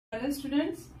Hello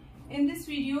students, in this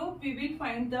video we will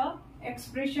find the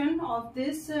expression of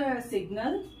this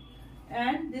signal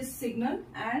and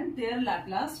their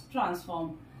Laplace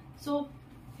transform. So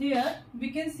here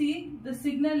we can see the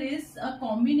signal is a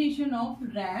combination of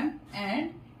ramp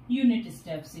and unit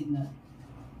step signal.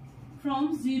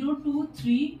 From 0 to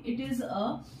 3 it is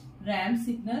a ramp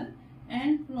signal,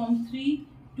 and from 3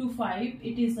 to 5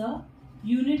 it is a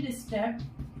unit step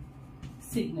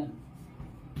signal.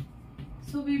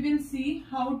 So we will see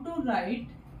how to write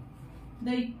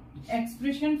the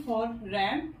expression for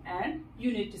ramp and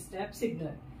unit step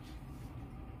signal.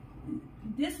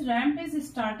 This ramp is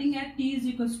starting at t is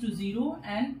equals to 0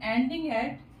 and ending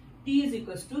at t is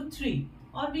equals to 3.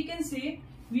 Or we can say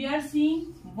we are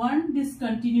seeing one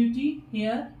discontinuity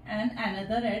here and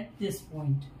another at this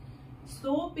point.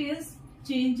 Slope is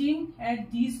changing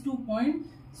at these 2 points.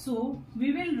 So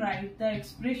we will write the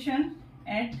expression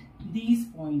at these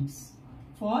points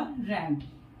for ramp.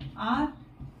 R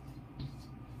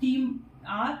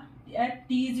at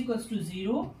t is equals to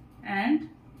 0 and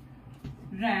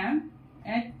ramp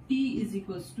at t is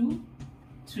equals to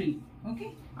 3.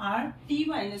 Okay, r t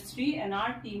minus 3 and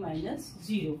r t minus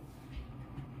 0.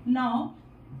 Now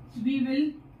we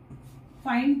will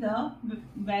find the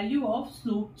value of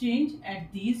slope change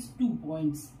at these 2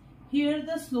 points. Here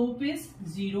the slope is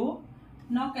 0.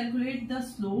 Now calculate the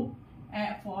slope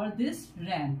for this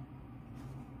ramp.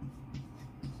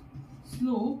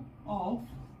 Slope of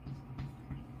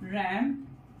ramp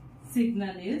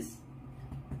signal is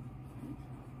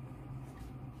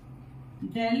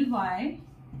del y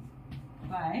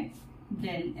by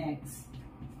del x.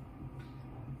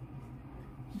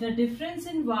 The difference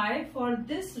in y for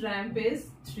this ramp is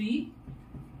 3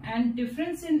 and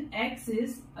difference in x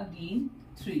is again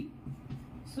 3.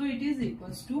 So it is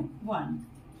equals to 1.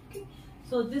 Okay.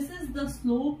 So this is the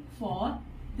slope for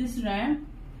this ramp.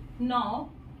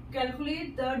 Now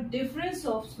calculate the difference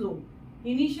of slope.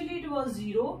 Initially it was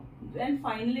 0 and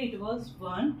finally it was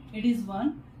 1. It is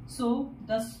 1. So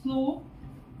the slope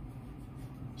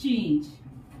change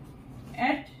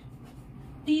at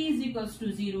t is equals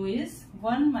to 0 is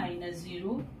 1 minus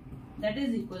 0, that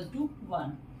is equal to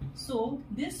 1. So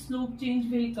this slope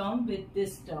change will come with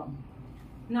this term.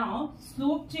 Now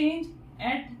slope change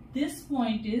at this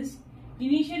point is,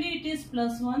 initially it is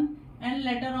plus 1 and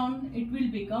later on it will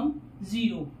become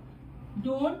 0.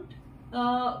 Don't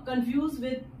confuse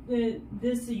with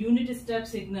this unit step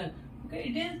signal.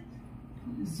 Okay, it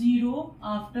is 0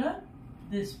 after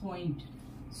this point.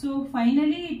 So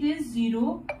finally it is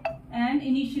 0 and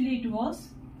initially it was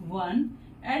 1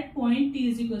 at point t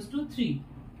is equals to 3.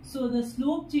 So the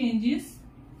slope change is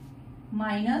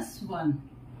minus 1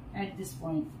 at this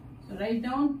point. So write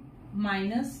down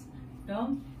minus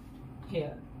term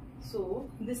here. So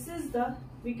this is the,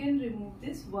 we can remove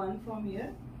this 1 from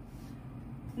here.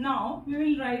 Now we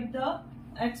will write the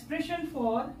expression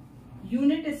for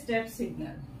unit step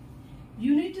signal.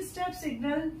 Unit step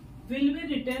signal will be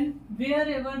written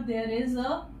wherever there is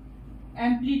a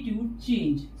amplitude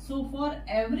change. So for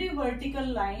every vertical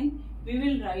line we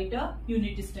will write a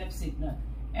unit step signal.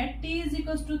 At t is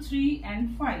equals to 3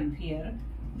 and 5 here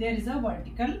there is a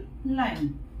vertical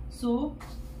line. So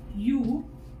u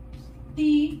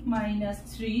t minus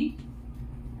 3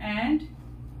 and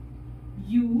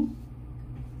u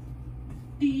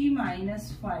t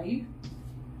minus 5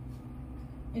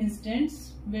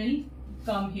 instants will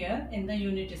come here in the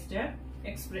unit step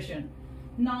expression.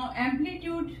 Now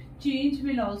amplitude change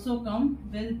will also come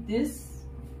with this.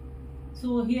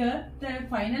 So here the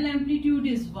final amplitude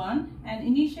is 1 and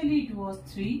initially it was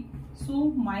 3.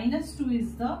 So minus 2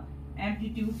 is the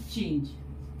amplitude change.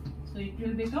 So it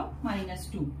will become minus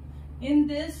 2. In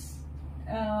this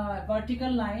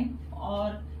vertical line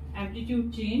or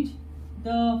amplitude change,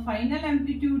 the final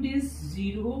amplitude is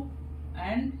 0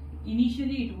 and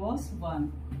initially it was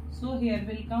 1. So here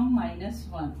will come minus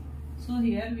 1. So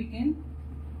here we can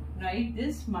write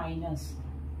this minus.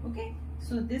 Okay.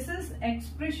 So this is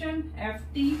expression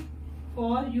ft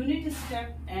for unit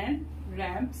step and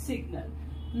ramp signal.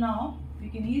 Now we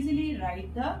can easily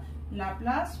write the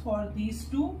Laplace for these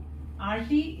two.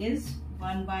 Rt is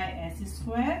 1 by s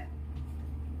square.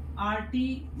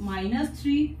 Rt minus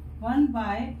 3 1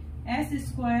 by s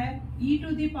square e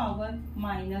to the power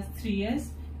minus 3s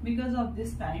because of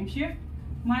this time shift,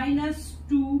 minus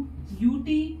 2 ut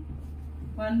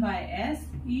 1 by s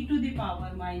e to the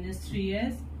power minus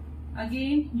 3s,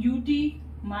 again ut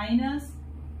minus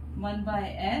 1 by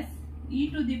s e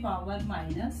to the power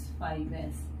minus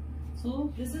 5s.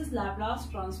 So this is Laplace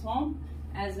transform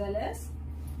as well as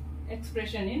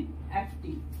expression in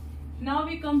ft. Now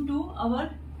we come to our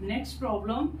next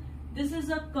problem this is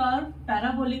a curve,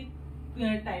 parabolic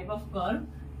type of curve,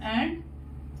 and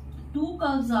two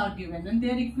curves are given and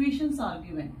their equations are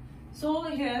given. So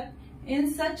here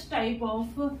in such type of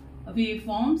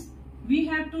waveforms, we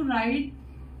have to write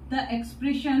the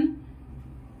expression.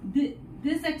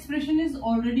 This expression is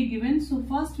already given, so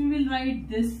first we will write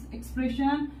this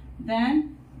expression,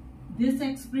 then this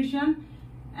expression,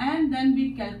 and then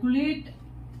we calculate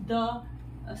the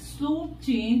slope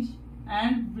change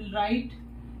and we'll write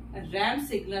a ramp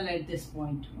signal at this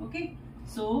point. Okay,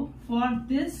 so for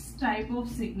this type of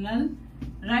signal,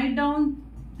 write down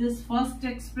this first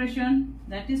expression,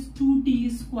 that is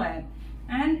 2t square,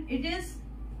 and it is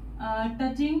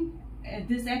touching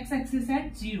this x-axis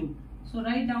at 0. So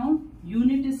write down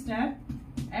unit step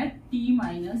at t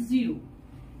minus 0.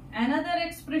 Another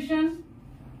expression,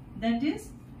 that is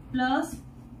plus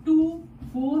 2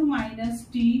 4 minus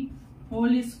t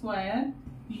whole square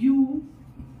u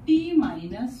t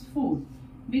minus 4,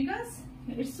 because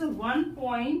it's a one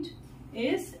point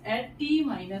is at t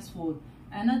minus 4.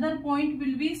 Another point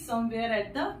will be somewhere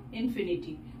at the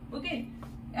infinity. Okay,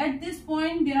 at this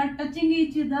point they are touching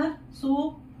each other,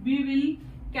 so we will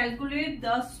calculate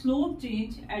the slope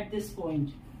change at this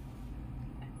point.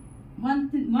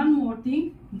 One more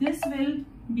thing, this will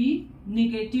be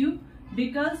negative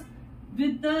because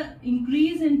with the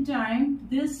increase in time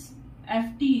this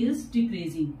ft is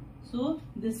decreasing. So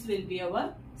this will be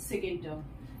our second term.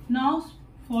 Now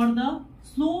for the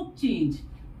slope change,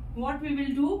 what we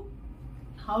will do,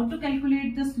 how to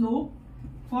calculate the slope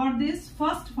for this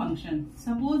first function.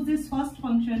 Suppose this first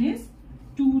function is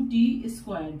 2t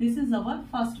square. This is our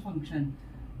first function.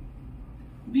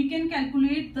 We can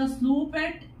calculate the slope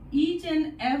at each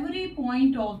and every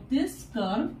point of this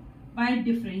curve by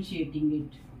differentiating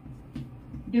it.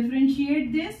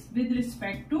 Differentiate this with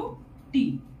respect to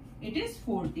t. It is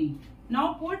 4t.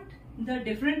 Now put the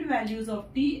different values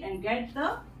of t and get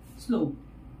the slope.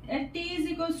 At t is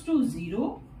equals to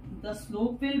 0, the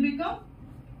slope will become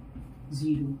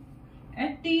 0.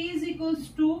 At t is equals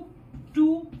to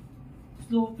 2,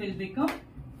 slope will become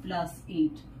plus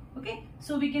 8. Okay,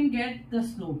 so we can get the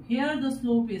slope. Here the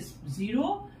slope is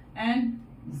 0 and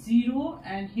 0,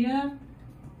 and here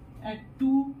at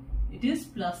 2 it is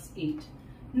plus 8.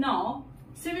 Now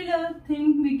similar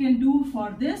thing we can do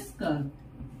for this curve.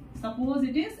 Suppose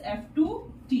it is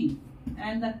f2t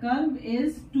and the curve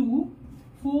is 2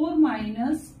 4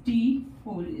 minus t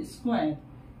whole square.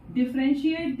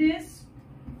 Differentiate this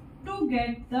to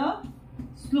get the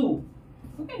slope.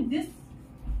 Okay, this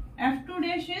f2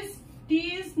 dash is t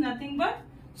is nothing but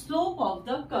slope of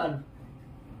the curve.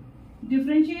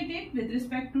 Differentiate it with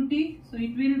respect to t, so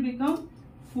it will become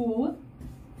 4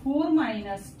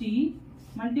 minus t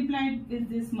multiplied with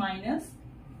this minus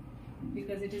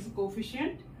because it is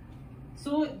coefficient.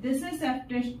 So this is f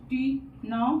dash t.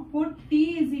 Now put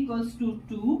t is equals to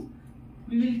 2.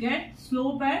 We will get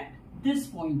slope at this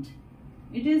point.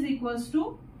 It is equals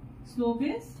to, slope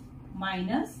is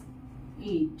minus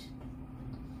 8.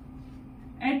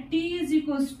 At t is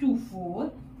equals to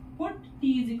 4. Put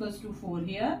t is equals to 4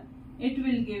 here. It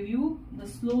will give you the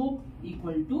slope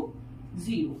equal to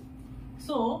 0.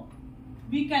 So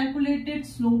we calculated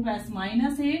slope as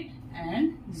minus 8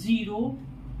 and 0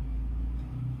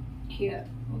 here.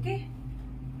 Okay,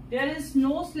 there is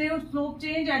no slope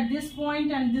change at this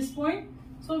point and this point,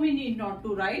 so we need not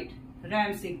to write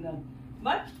ramp signal,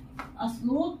 but a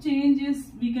slope change is,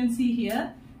 we can see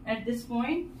here at this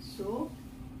point. So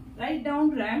write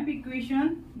down ramp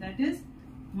equation, that is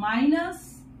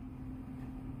minus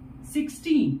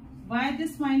 16. Why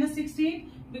this minus 16?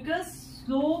 Because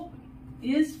slope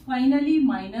is finally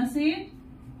minus 8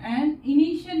 and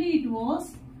initially it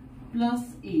was plus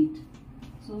 8.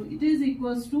 So it is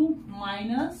equals to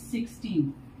minus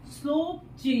 16. Slope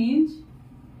change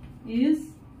is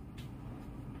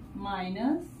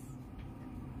minus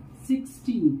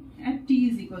 16 at t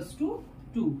is equals to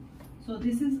 2. So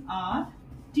this is r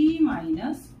t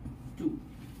minus 2.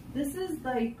 This is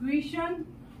the equation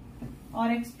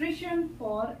or expression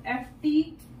for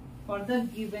ft for the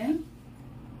given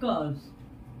curves.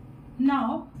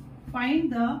 Now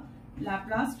find the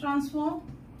Laplace transform.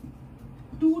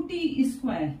 2t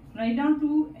square, write down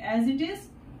 2 as it is.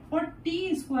 For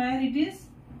t square it is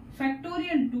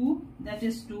factorial 2, that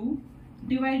is 2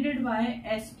 divided by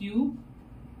s cube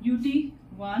ut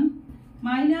 1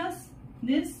 minus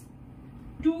this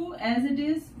 2 as it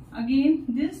is. Again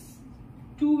this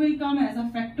 2 will come as a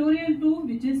factorial 2,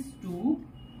 which is 2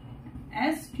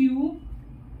 s cube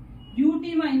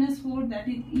ut minus 4, that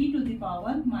is e to the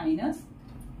power minus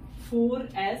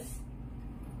 4s.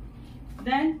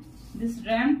 Then this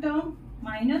ramp term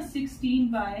minus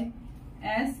 16 by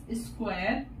s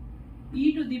square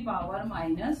e to the power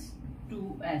minus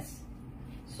 2s.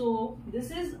 So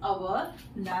this is our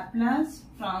Laplace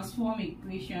transform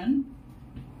equation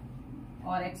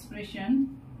or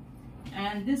expression,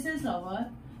 and this is our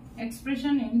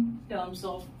expression in terms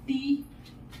of t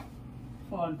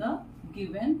for the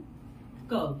given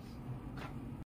curve.